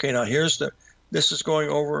shortly? Okay, now this is going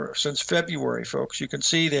over since February, folks. You can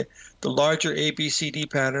see the larger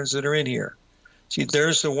ABCD patterns that are in here. See,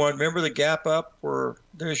 there's the one. Remember the gap up where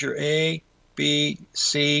there's your A, B,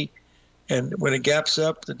 C, and when it gaps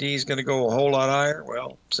up, the D is going to go a whole lot higher.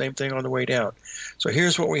 Well, same thing on the way down. So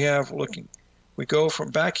here's what we have looking. We go from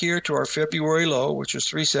back here to our February low, which was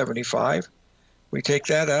 375. We take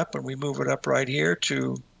that up and we move it up right here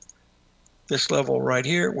to this level right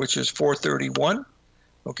here, which is 431.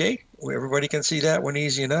 Okay, everybody can see that one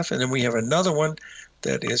easy enough. And then we have another one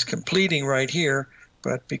that is completing right here.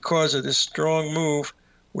 But because of this strong move,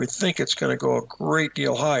 we think it's going to go a great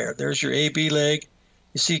deal higher. There's your AB leg.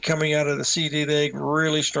 You see coming out of the CD leg,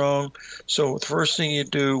 really strong. So the first thing you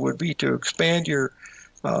do would be to expand your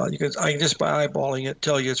I can just by eyeballing it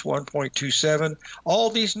tell you it's 1.27.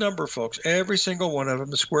 All these number, folks, every single one of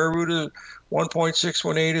them, the square root of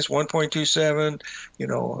 1.618 is 1.27. You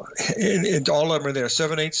know, and all of them are there.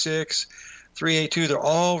 786, 382, they're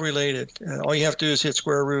all related. And all you have to do is hit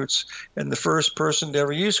square roots. And the first person to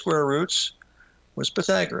ever use square roots was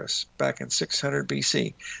Pythagoras back in 600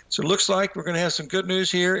 BC. So it looks like we're going to have some good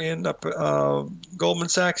news here in Goldman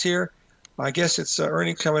Sachs here. I guess it's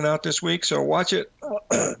earnings coming out this week, so watch it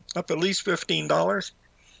up at least $15,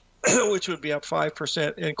 which would be up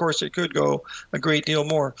 5%. And, of course, it could go a great deal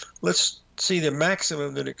more. Let's see the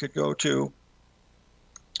maximum that it could go to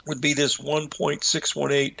would be this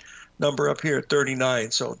 1.618 number up here at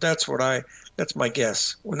 39. So that's my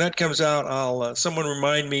guess. When that comes out, I'll someone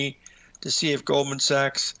remind me to see if Goldman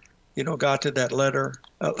Sachs, got to that letter,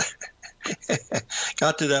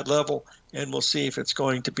 got to that level, and we'll see if it's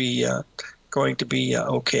going to be okay.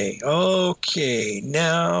 Okay,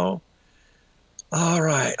 now, all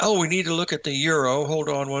right. Oh, we need to look at the euro. Hold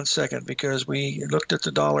on one second, because we looked at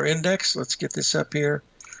the dollar index. Let's get this up here.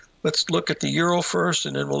 Let's look at the euro first,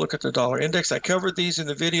 and then we'll look at the dollar index. I covered these in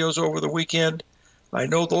the videos over the weekend. I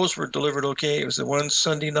know those were delivered okay. It was the one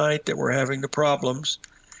Sunday night that we're having the problems.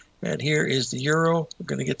 And here is the euro. We're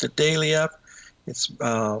going to get the daily up. It's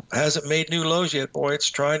hasn't made new lows yet. Boy,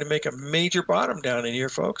 it's trying to make a major bottom down in here,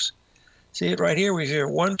 folks. See it right here. We're here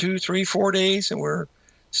 1, 2, 3, 4 days, and we're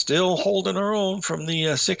still holding our own from the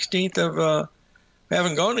 16th of. We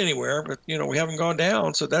haven't gone anywhere, but we haven't gone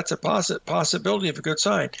down, so that's a possibility of a good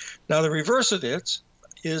sign. Now, the reverse of this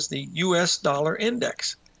is the U.S. dollar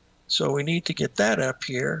index. So we need to get that up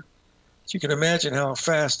here. So you can imagine how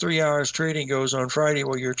fast 3 hours trading goes on Friday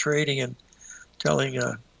while you're trading and telling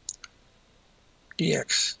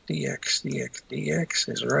DX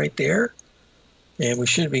is right there. And we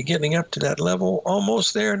should be getting up to that level.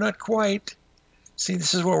 Almost there, not quite. See,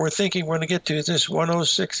 this is what we're thinking we're going to get to, is this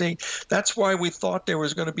 106.8. That's why we thought there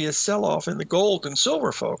was going to be a sell-off in the gold and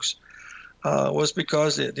silver, folks. Was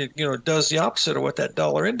because it does the opposite of what that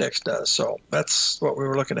dollar index does. So that's what we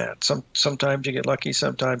were looking at. Sometimes you get lucky,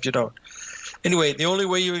 sometimes you don't. Anyway, the only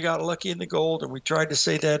way you got lucky in the gold, and we tried to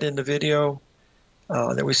say that in the video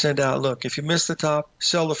that we sent out, look, if you miss the top,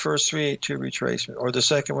 sell the first 382 retracement, or the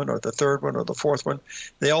second one, or the third one, or the fourth one.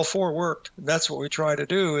 They all four worked. And that's what we try to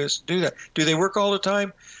do, is do that. Do they work all the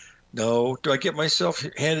time? No. Do I get my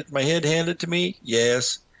head handed to me?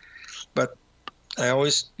 Yes. But I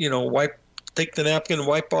always, take the napkin,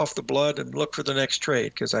 wipe off the blood, and look for the next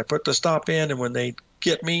trade, because I put the stop in, and when they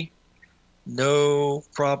get me, no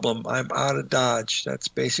problem. I'm out of Dodge. That's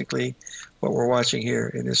basically what we're watching here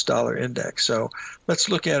in this dollar index. So let's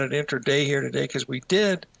look at it intraday here today, because we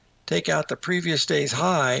did take out the previous day's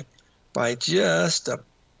high by just a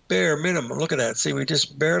bare minimum. Look at that. See, we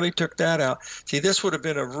just barely took that out. See, this would have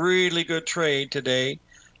been a really good trade today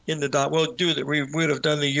in the dot. We'll do that. We would have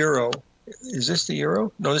done the euro. Is this the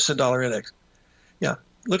euro? No, this is the dollar index. Yeah,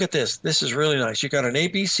 look at this. This is really nice. You got an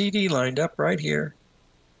ABCD lined up right here.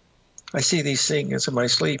 I see these things in my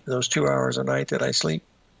sleep, those 2 hours a night that I sleep.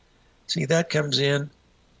 See, that comes in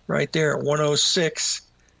right there at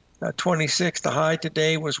 106.26. The high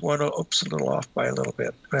today was a little off by a little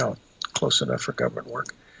bit. Well, close enough for government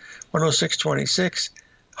work. 106.26.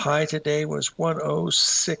 High today was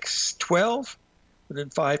 106.12, within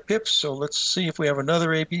 5 pips. So let's see if we have another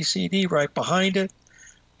ABCD right behind it.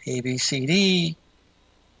 ABCD.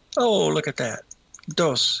 Oh, look at that.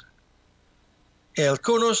 Dos. El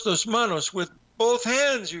conos dos manos. With both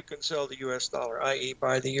hands you can sell the U.S. dollar, i.e.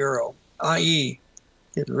 buy the euro, i.e.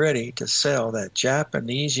 get ready to sell that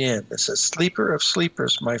Japanese yen. It's a sleeper of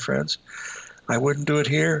sleepers, my friends. I wouldn't do it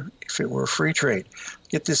here if it were a free trade.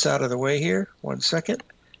 Get this out of the way here, 1 second.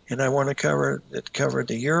 And I want to cover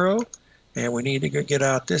the euro. And we need to get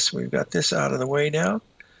out this. We've got this out of the way now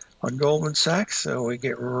on Goldman Sachs. So we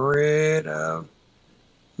get rid of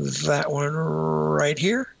that one right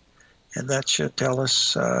here. And that should tell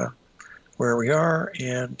us where we are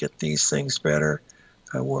and get these things better,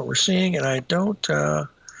 what we're seeing. And I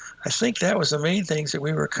think that was the main things that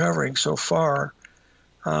we were covering so far.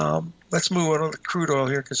 Let's move on to the crude oil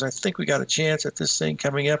here, because I think we got a chance at this thing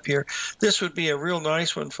coming up here. This would be a real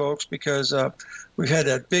nice one, folks, because we've had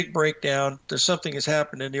that big breakdown. There's something has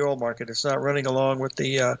happened in the oil market. It's not running along with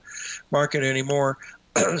the market anymore.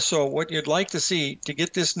 So what you'd like to see to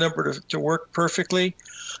get this number to work perfectly,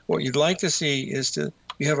 what you'd like to see is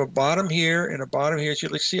you have a bottom here and a bottom here. So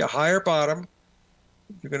you'll see a higher bottom.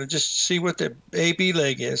 You're going to just see what the AB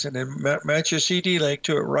leg is, and then match your CD leg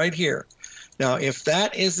to it right here. Now, if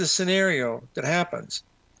that is the scenario that happens,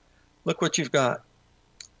 look what you've got.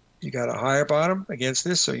 You got a higher bottom against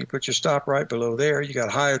this, so you put your stop right below there. You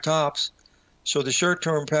got higher tops. So the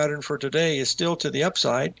short-term pattern for today is still to the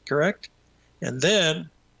upside, correct? And then,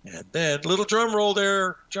 little drum roll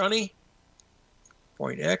there, Johnny.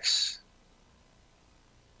 Point X.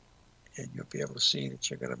 And you'll be able to see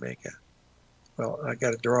that you're going to make well, I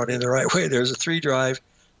got to draw it in the right way. There's a 3 drive.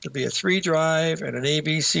 There'll be a 3 drive and an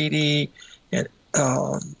ABCD. And,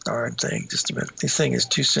 darn thing, just a minute. This thing is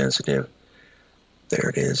too sensitive. There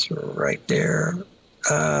it is, right there.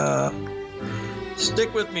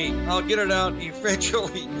 Stick with me. I'll get it out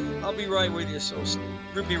eventually. I'll be right with you. So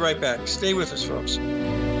we'll be right back. Stay with us, folks.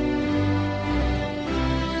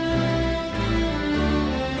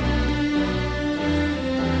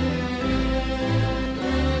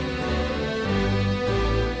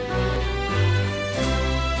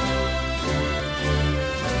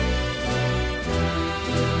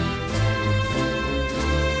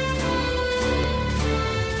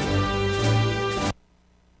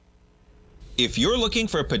 If you're looking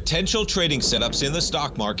for potential trading setups in the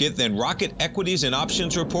stock market, then Rocket Equities and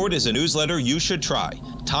Options Report is a newsletter you should try.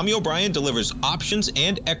 Tommy O'Brien delivers options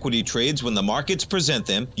and equity trades when the markets present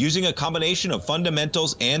them, using a combination of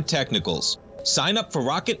fundamentals and technicals. Sign up for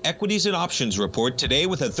Rocket Equities and Options Report today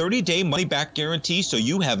with a 30-day money-back guarantee, so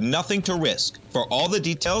you have nothing to risk. For all the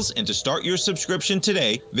details and to start your subscription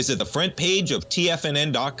today, visit the front page of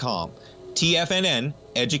TFNN.com. TFNN,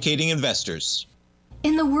 educating investors.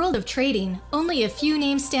 In the world of trading, only a few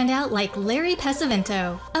names stand out like Larry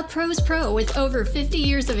Pesavento, a pros pro with over 50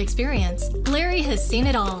 years of experience. Larry has seen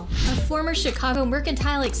it all. A former Chicago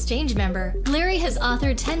Mercantile Exchange member, Larry has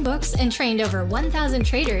authored 10 books and trained over 1,000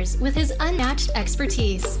 traders with his unmatched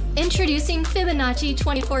expertise. Introducing Fibonacci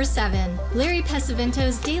 24/7, Larry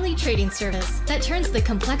Pesavento's daily trading service that turns the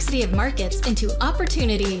complexity of markets into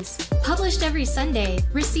opportunities. Published every Sunday,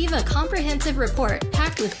 receive a comprehensive report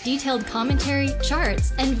packed with detailed commentary, charts,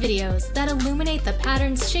 and videos that illuminate the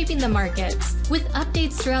patterns shaping the markets, with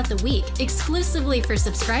updates throughout the week exclusively for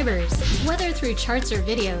subscribers. Whether through charts or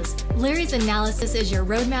videos, Larry's analysis is your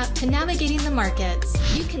roadmap to navigating the markets.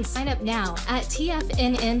 You can sign up now at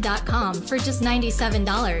TFNN.com for just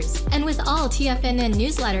 $97. And with all TFNN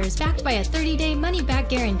newsletters backed by a 30-day money-back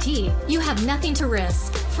guarantee, you have nothing to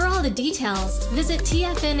risk. For all the details, visit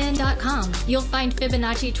TFNN.com. You'll find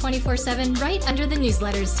Fibonacci 24/7 right under the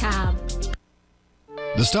newsletters tab.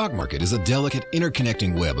 The stock market is a delicate,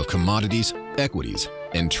 interconnecting web of commodities, equities,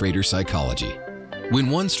 and trader psychology. When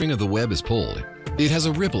one string of the web is pulled, it has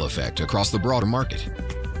a ripple effect across the broader market.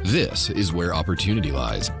 This is where opportunity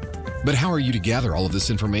lies. But how are you to gather all of this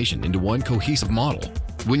information into one cohesive model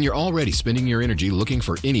when you're already spending your energy looking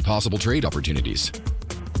for any possible trade opportunities?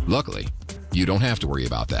 Luckily, you don't have to worry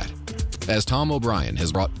about that, as Tom O'Brien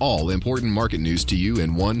has brought all important market news to you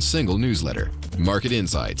in one single newsletter, Market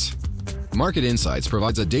Insights. Market Insights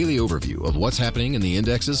provides a daily overview of what's happening in the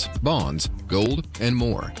indexes, bonds, gold, and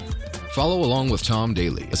more. Follow along with Tom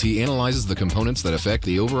daily as he analyzes the components that affect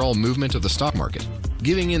the overall movement of the stock market,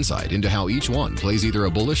 giving insight into how each one plays either a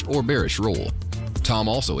bullish or bearish role. Tom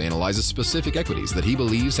also analyzes specific equities that he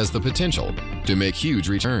believes has the potential to make huge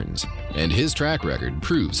returns, and his track record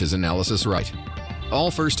proves his analysis right.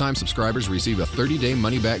 All first-time subscribers receive a 30-day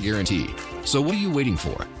money-back guarantee. So what are you waiting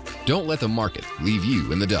for? Don't let the market leave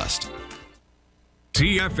you in the dust.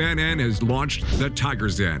 TFNN has launched the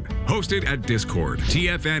Tiger's Den, hosted at Discord.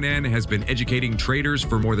 TFNN has been educating traders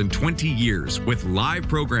for more than 20 years with live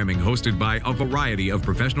programming hosted by a variety of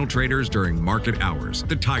professional traders during market hours.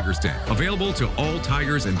 The Tiger's Den, available to all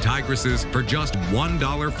tigers and tigresses for just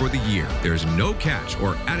 $1 for the year. There's no catch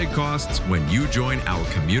or added costs when you join our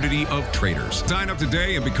community of traders. Sign up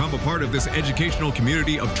today and become a part of this educational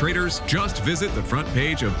community of traders. Just visit the front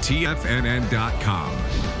page of TFNN.com.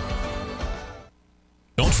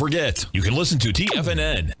 Don't forget, you can listen to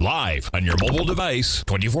TFNN live on your mobile device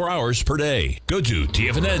 24 hours per day. Go to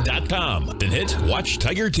TFNN.com, then hit Watch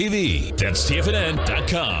Tiger TV. That's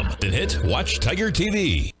TFNN.com, then hit Watch Tiger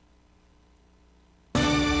TV.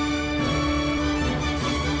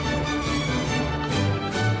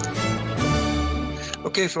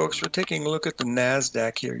 Okay, folks, we're taking a look at the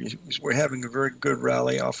NASDAQ here. We're having a very good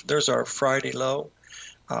rally off. There's our Friday low.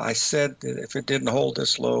 I said that if it didn't hold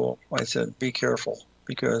this low, I said be careful,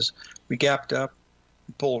 because we gapped up,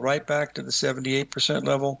 pulled right back to the 78%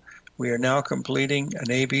 level. We are now completing an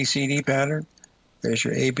ABCD pattern. There's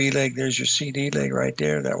your AB leg, there's your CD leg right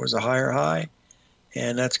there. That was a higher high,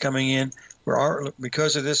 and that's coming in.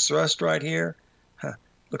 Because of this thrust right here,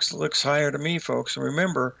 looks higher to me, folks. And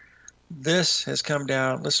remember, this has come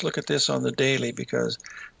down. Let's look at this on the daily, because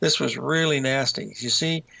this was really nasty. You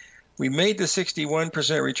see, we made the 61%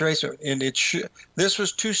 retracement, and this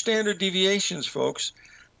was 2 standard deviations, folks.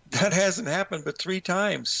 That hasn't happened but 3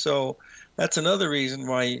 times. So that's another reason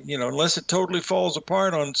why, unless it totally falls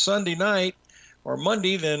apart on Sunday night or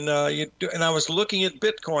Monday, then and I was looking at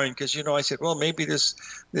Bitcoin because, I said, well, maybe this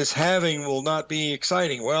halving will not be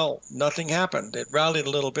exciting. Well, nothing happened. It rallied a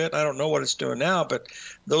little bit. I don't know what it's doing now, but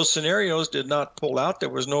those scenarios did not pull out. There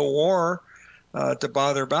was no war to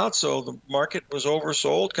bother about, so the market was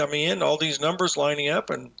oversold coming in, all these numbers lining up,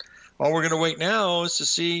 and all we're going to wait now is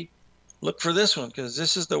to look for this one, because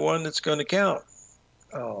this is the one that's going to count.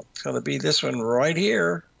 It's going to be this one right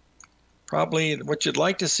here. Probably what you'd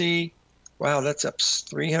like to see. Wow, that's up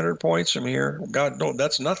 300 points from here. God, no,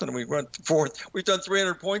 that's nothing. We've done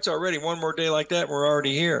 300 points already. One more day like that, we're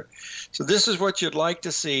already here. So this is what you'd like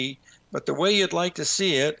to see, but the way you'd like to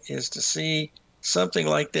see it is to see something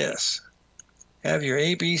like this. Have your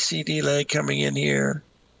ABCD leg coming in here,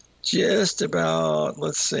 just about,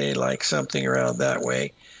 let's say, like something around that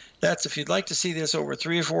way. That's if you'd like to see this over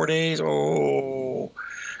 3 or 4 days. Oh,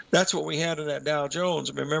 that's what we had in that Dow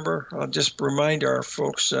Jones. Remember, I'll just remind our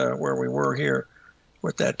folks where we were here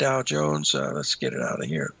with that Dow Jones. Let's get it out of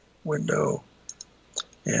here. Window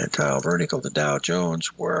and tile vertical, the Dow Jones.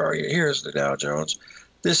 Where are you? Here's the Dow Jones.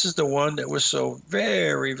 This is the one that was so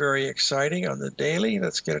very, very exciting on the daily.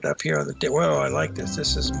 Let's get it up here on the day. Well, I like this.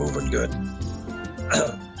 This is moving good.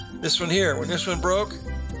 This one here, when this one broke,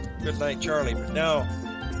 good night, Charlie. But now,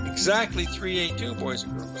 exactly 382, boys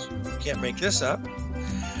and girls. You can't make this up.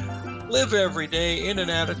 Live every day in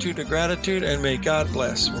an attitude of gratitude, and may God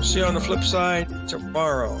bless. We'll see you on the flip side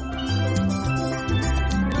tomorrow.